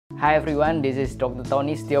Hi everyone, this is Dr.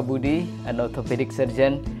 Tony Setiobudi, an orthopedic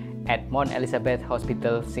surgeon at Mount Elizabeth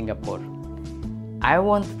Hospital, Singapore. I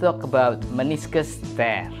want to talk about meniscus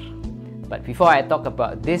tear. But before I talk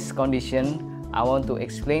about this condition, I want to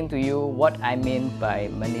explain to you what I mean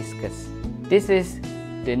by meniscus. This is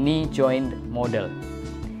the knee joint model.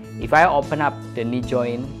 If I open up the knee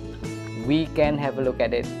joint, we can have a look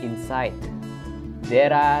at it inside.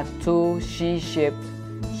 There are two C-shaped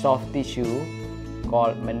soft tissue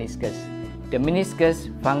called meniscus. The meniscus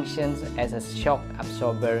functions as a shock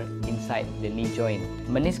absorber inside the knee joint.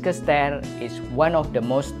 Meniscus tear is one of the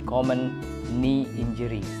most common knee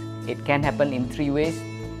injuries. It can happen in three ways.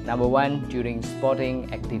 Number one, during sporting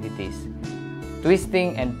activities.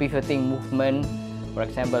 Twisting and pivoting movement, for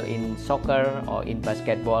example in soccer or in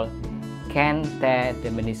basketball, can tear the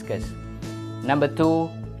meniscus. Number two,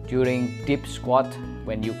 during deep squat,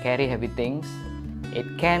 when you carry heavy things, it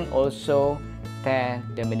can also tear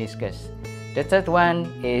the meniscus. The third one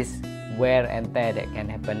is wear and tear that can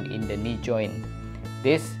happen in the knee joint.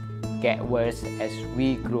 This gets worse as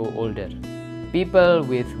we grow older. People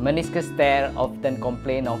with meniscus tear often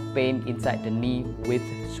complain of pain inside the knee with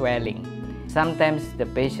swelling. Sometimes the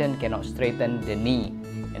patient cannot straighten the knee,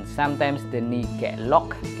 and sometimes the knee get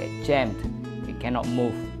locked, get jammed, it cannot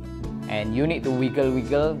move. And you need to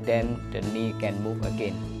wiggle, then the knee can move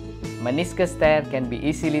again. Meniscus tear can be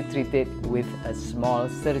easily treated with a small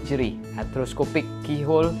surgery, arthroscopic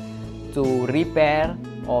keyhole, to repair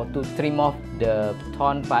or to trim off the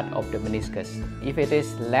torn part of the meniscus. If it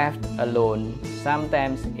is left alone,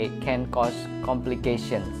 sometimes it can cause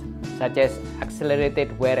complications such as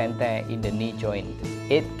accelerated wear and tear in the knee joint.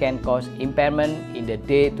 It can cause impairment in the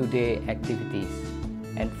day-to-day activities.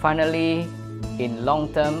 And finally, in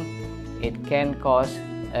long term, it can cause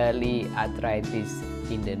early arthritis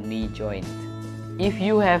in the knee joint. If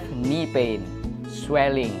you have knee pain,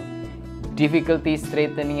 swelling, difficulty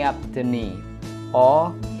straightening up the knee,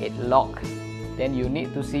 or it locked, then you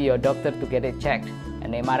need to see your doctor to get it checked.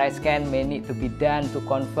 An MRI scan may need to be done to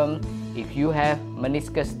confirm if you have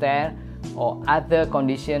meniscus tear or other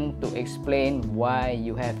condition to explain why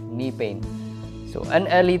you have knee pain. So an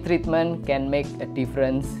early treatment can make a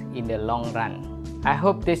difference in the long run. I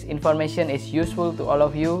hope this information is useful to all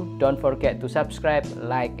of you. Don't forget to subscribe,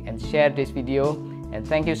 like, and share this video. And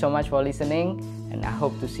thank you so much for listening. And I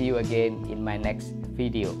hope to see you again in my next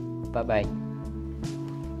video. Bye-bye.